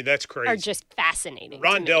jump I mean, that's crazy. Are just fascinating.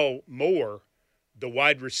 Rondell Moore, the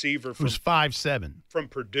wide receiver who's 5'7", from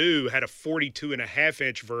Purdue, had a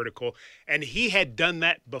 42.5-inch vertical, and he had done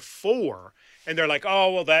that before. And they're like,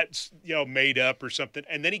 oh, well, that's made up or something.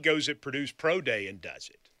 And then he goes at Purdue's pro day and does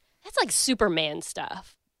it. That's like Superman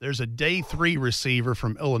stuff. There's a day 3 receiver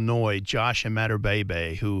from Illinois, Josh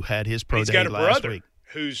Imatorbhebhe, who had his pro day last week.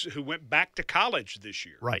 He's got a brother who went back to college this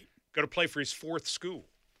year. Right. Going to play for his 4th school.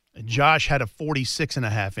 And Josh had a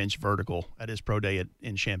 46.5-inch vertical at his pro day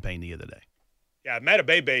in Champaign the other day. Yeah,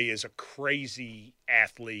 Imatorbhebhe is a crazy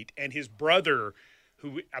athlete, and his brother,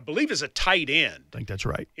 who I believe is a tight end, I think that's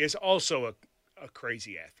right, is also a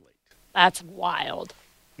crazy athlete. That's wild.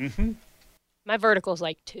 Mm-hmm. My vertical's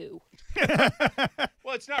like 2.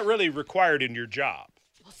 Well, it's not really required in your job.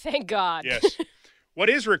 Well, thank God. Yes. What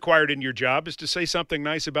is required in your job is to say something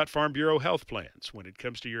nice about Farm Bureau health plans. When it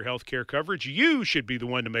comes to your health care coverage, you should be the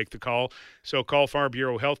one to make the call. So call Farm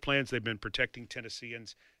Bureau health plans. They've been protecting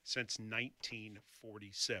Tennesseans since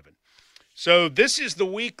 1947. So this is the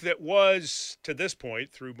week that was, to this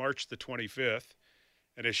point, through March the 25th.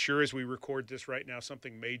 And as sure as we record this right now,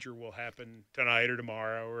 something major will happen tonight or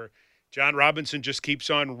tomorrow, or John Robinson just keeps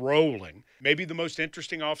on rolling. Maybe the most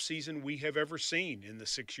interesting offseason we have ever seen in the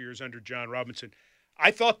 6 years under John Robinson. I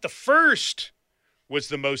thought the first was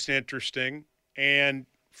the most interesting, and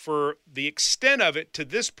for the extent of it to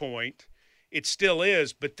this point, it still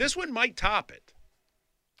is, but this one might top it.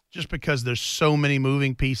 Just because there's so many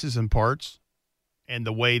moving pieces and parts, and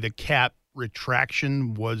the way the cap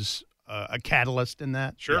retraction was a catalyst in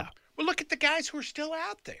that. Sure. Yeah. Well, look at the guys who are still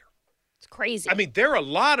out there. It's crazy. I mean, there are a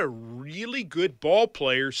lot of really good ball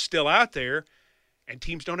players still out there, and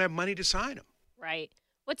teams don't have money to sign them. Right.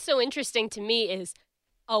 What's so interesting to me is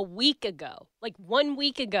a week ago, like 1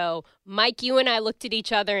 week ago, Mike, you and I looked at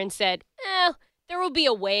each other and said, there will be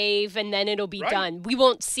a wave and then it'll be done. We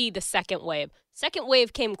won't see the second wave. Second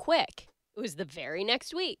wave came quick. It was the very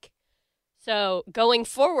next week. So going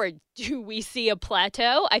forward, do we see a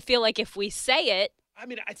plateau? I feel like if we say it,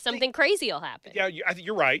 something crazy will happen. Yeah,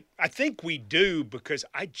 you're right. I think we do, because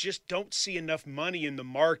I just don't see enough money in the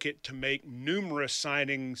market to make numerous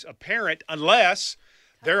signings apparent unless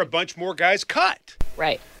there are a bunch more guys cut.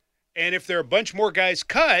 Right. And if there are a bunch more guys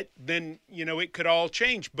cut, then, it could all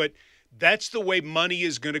change. But that's the way money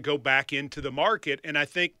is going to go back into the market. And I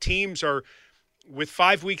think teams are, with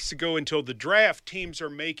 5 weeks to go until the draft, teams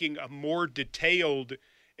are making a more detailed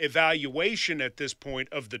evaluation at this point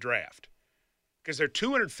of the draft. Because there are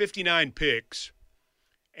 259 picks,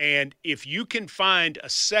 and if you can find a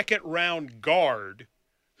second-round guard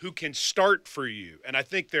who can start for you, and I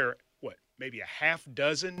think there are, maybe a half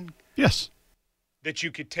dozen? Yes. That you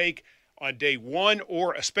could take on day 1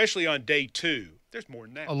 or especially on day 2. There's more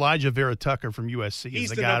than that. Elijah Vera Tucker from USC is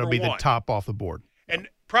the guy that'll be the top off the board. And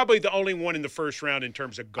probably the only one in the first round in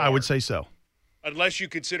terms of guard. I would say so. Unless you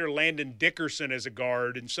consider Landon Dickerson as a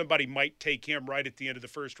guard, and somebody might take him right at the end of the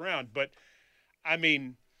first round. But, I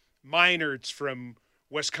mean, Meinertz from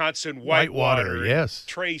Wisconsin Whitewater, yes.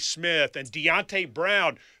 Trey Smith, and Deontay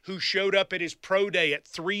Brown, who showed up at his pro day at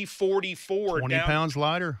 344. 20 pounds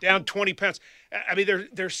lighter. Down 20 pounds. I mean,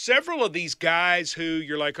 there's several of these guys who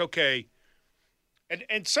you're like, okay,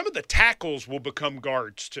 and some of the tackles will become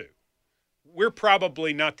guards too. We're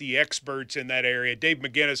probably not the experts in that area. Dave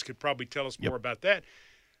McGinnis could probably tell us more about that.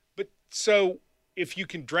 But so if you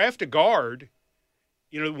can draft a guard,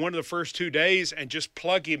 one of the first 2 days and just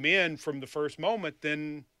plug him in from the first moment,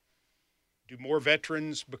 then do more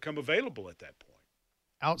veterans become available at that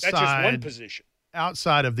point? That's just one position.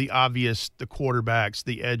 Outside of the obvious, the quarterbacks,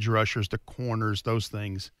 the edge rushers, the corners, those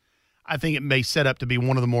things, I think it may set up to be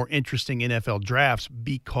one of the more interesting NFL drafts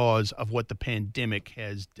because of what the pandemic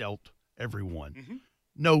has dealt everyone.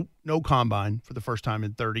 Mm-hmm. No combine for the first time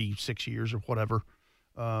in 36 years or whatever.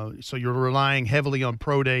 So you're relying heavily on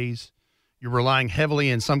pro days. You're relying heavily,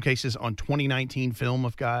 in some cases, on 2019 film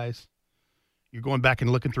of guys. You're going back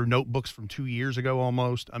and looking through notebooks from 2 years ago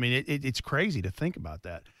almost. I mean, it's crazy to think about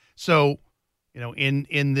that. So,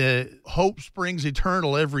 in the hope springs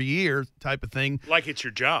eternal every year type of thing. Like it's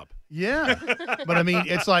your job. Yeah. But, I mean,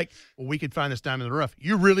 it's like, well, we could find this diamond in the rough.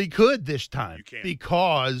 You really could this time. You can.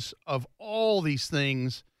 Because of all these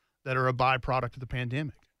things that are a byproduct of the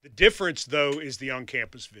pandemic. The difference, though, is the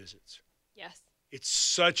on-campus visits. Yes. It's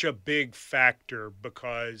such a big factor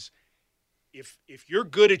because if you're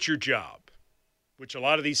good at your job, which a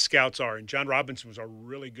lot of these scouts are, and John Robinson was a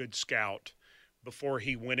really good scout before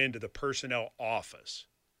he went into the personnel office.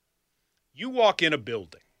 You walk in a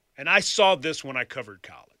building, and I saw this when I covered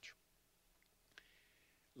college.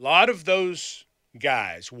 A lot of those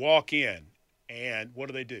guys walk in, and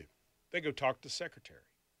what do? They go talk to the secretary.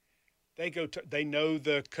 They know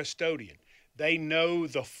the custodian. They know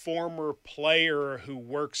the former player who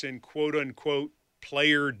works in quote-unquote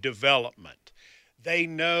player development. They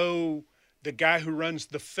know the guy who runs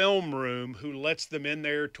the film room who lets them in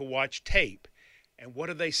there to watch tape. And what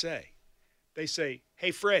do they say? They say,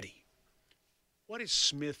 hey, Freddie, what is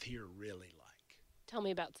Smith here really like? Tell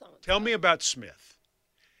me about someone. Tell me about Smith.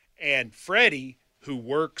 And Freddie, who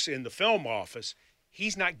works in the film office,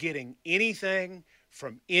 he's not getting anything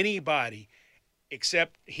from anybody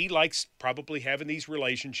except he likes probably having these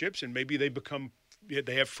relationships, and maybe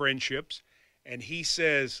they have friendships. And he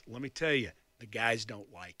says, let me tell you, the guys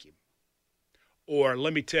don't like him. Or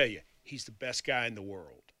let me tell you, he's the best guy in the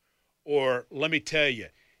world. Or let me tell you,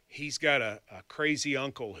 he's got a crazy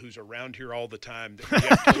uncle who's around here all the time. That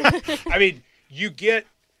we have to I mean, you get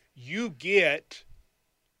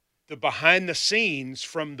the behind the scenes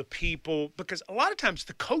from the people, because a lot of times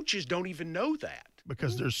the coaches don't even know that.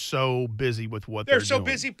 Because they're so busy with what they're doing. They're so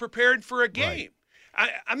busy preparing for a game.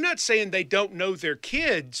 Right. I'm not saying they don't know their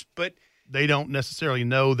kids, but they don't necessarily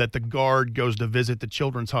know that the guard goes to visit the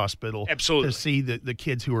children's hospital absolutely to see the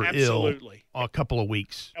kids who are absolutely ill a couple of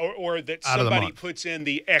weeks. Or that somebody puts in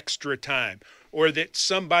the extra time, or that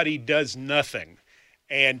somebody does nothing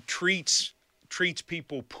and treats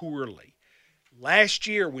people poorly. Last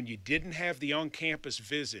year, when you didn't have the on-campus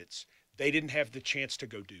visits, they didn't have the chance to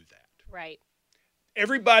go do that. Right.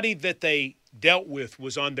 Everybody that they dealt with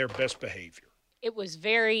was on their best behavior. It was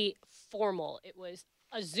very formal. It was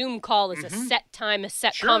a Zoom call is a set time, a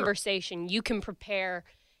set conversation. You can prepare.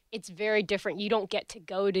 It's very different. You don't get to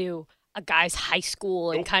go to a guy's high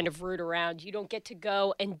school and kind of root around. You don't get to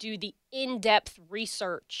go and do the in-depth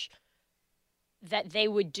research that they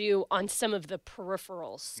would do on some of the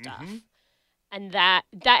peripheral stuff. Mm-hmm. And that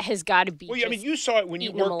has got to be. Well, I mean, you saw it when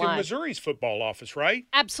you worked in Missouri's football office, right?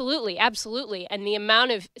 Absolutely, absolutely. And the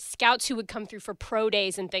amount of scouts who would come through for pro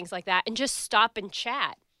days and things like that and just stop and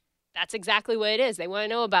chat. That's exactly what it is. They want to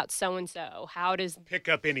know about so-and-so. How does... Pick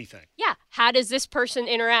up anything. Yeah. How does this person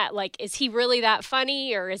interact? Like, is he really that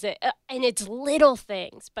funny, or is it... and it's little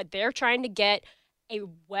things, but they're trying to get a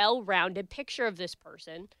well-rounded picture of this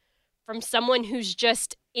person from someone who's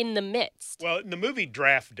just in the midst. Well, in the movie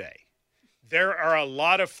Draft Day, there are a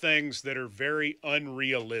lot of things that are very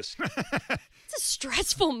unrealistic. It's a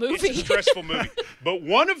stressful movie. It's a stressful movie. But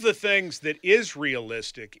one of the things that is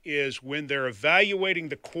realistic is when they're evaluating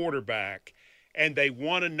the quarterback and they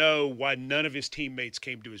want to know why none of his teammates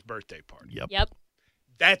came to his birthday party. Yep.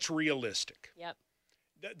 That's realistic. Yep.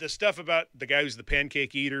 The stuff about the guy who's the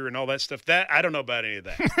pancake eater and all that stuff, that I don't know about any of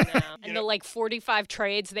that. No. And the 45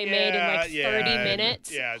 trades they made in 30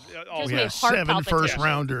 minutes. Yeah. Gives me heart 7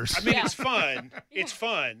 first-rounders. I mean, it's fun. It's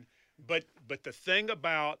fun. But the thing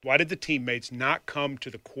about why did the teammates not come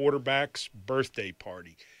to the quarterback's birthday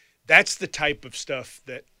party? That's the type of stuff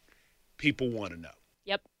that people want to know.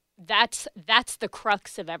 Yep. That's the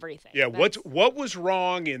crux of everything. Yeah, what was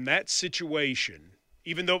wrong in that situation,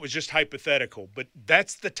 even though it was just hypothetical, but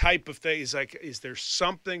that's the type of thing. Is like, is there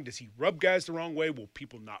something? Does he rub guys the wrong way? Will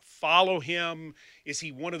people not follow him? Is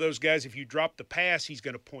he one of those guys, if you drop the pass, he's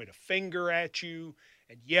going to point a finger at you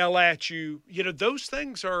and yell at you? You know, those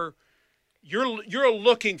things are – you're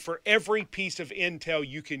looking for every piece of intel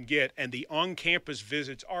you can get, and the on-campus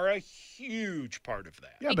visits are a huge part of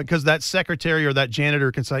that. Yeah, because that secretary or that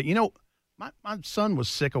janitor can say, my son was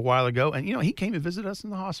sick a while ago, and, he came and visited us in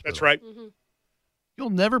the hospital. That's right. Mm-hmm. You'll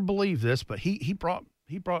never believe this, but he brought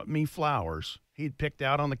me flowers he'd picked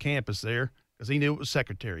out on the campus there because he knew it was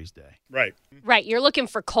Secretary's Day. Right. Right. You're looking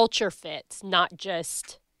for culture fits, not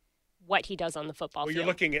just what he does on the football field. You're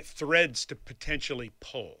looking at threads to potentially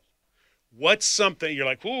pull. What's something you're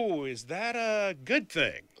like, ooh, is that a good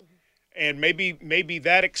thing? And maybe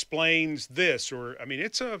that explains this, or I mean,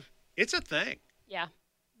 it's a thing. Yeah.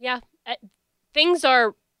 Things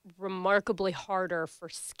are remarkably harder for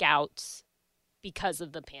scouts because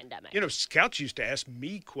of the pandemic. Scouts used to ask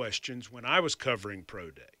me questions when I was covering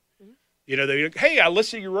Pro Day. Mm-hmm. They're like, hey, I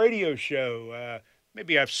listen to your radio show.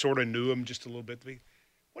 Maybe I sort of knew him just a little bit.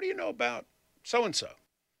 What do you know about so-and-so?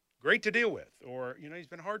 Great to deal with. Or, he's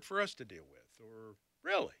been hard for us to deal with. Or,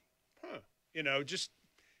 really? Just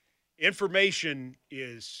information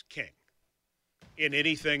is king in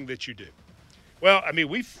anything that you do. Well, I mean,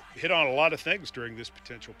 we've hit on a lot of things during this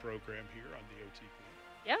potential program here on the OTP.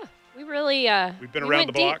 Yeah, we really we've been around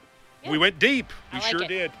the block. Yeah. We went deep. We sure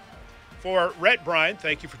did. For Rhett Bryan,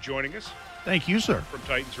 thank you for joining us. Thank you, sir. From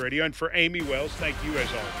Titans Radio. And for Amy Wells, thank you as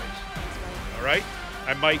always. All right.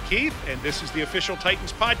 I'm Mike Keith, and this is the official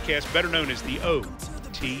Titans podcast, better known as the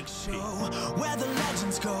OTP. Where the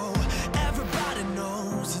legends go, everybody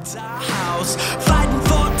knows it's our house. Fighting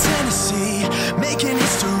for Tennessee, making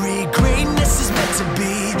history. Greatness is meant to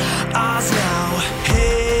be ours now.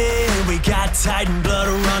 Hey, we got Titan blood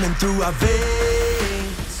running through our veins.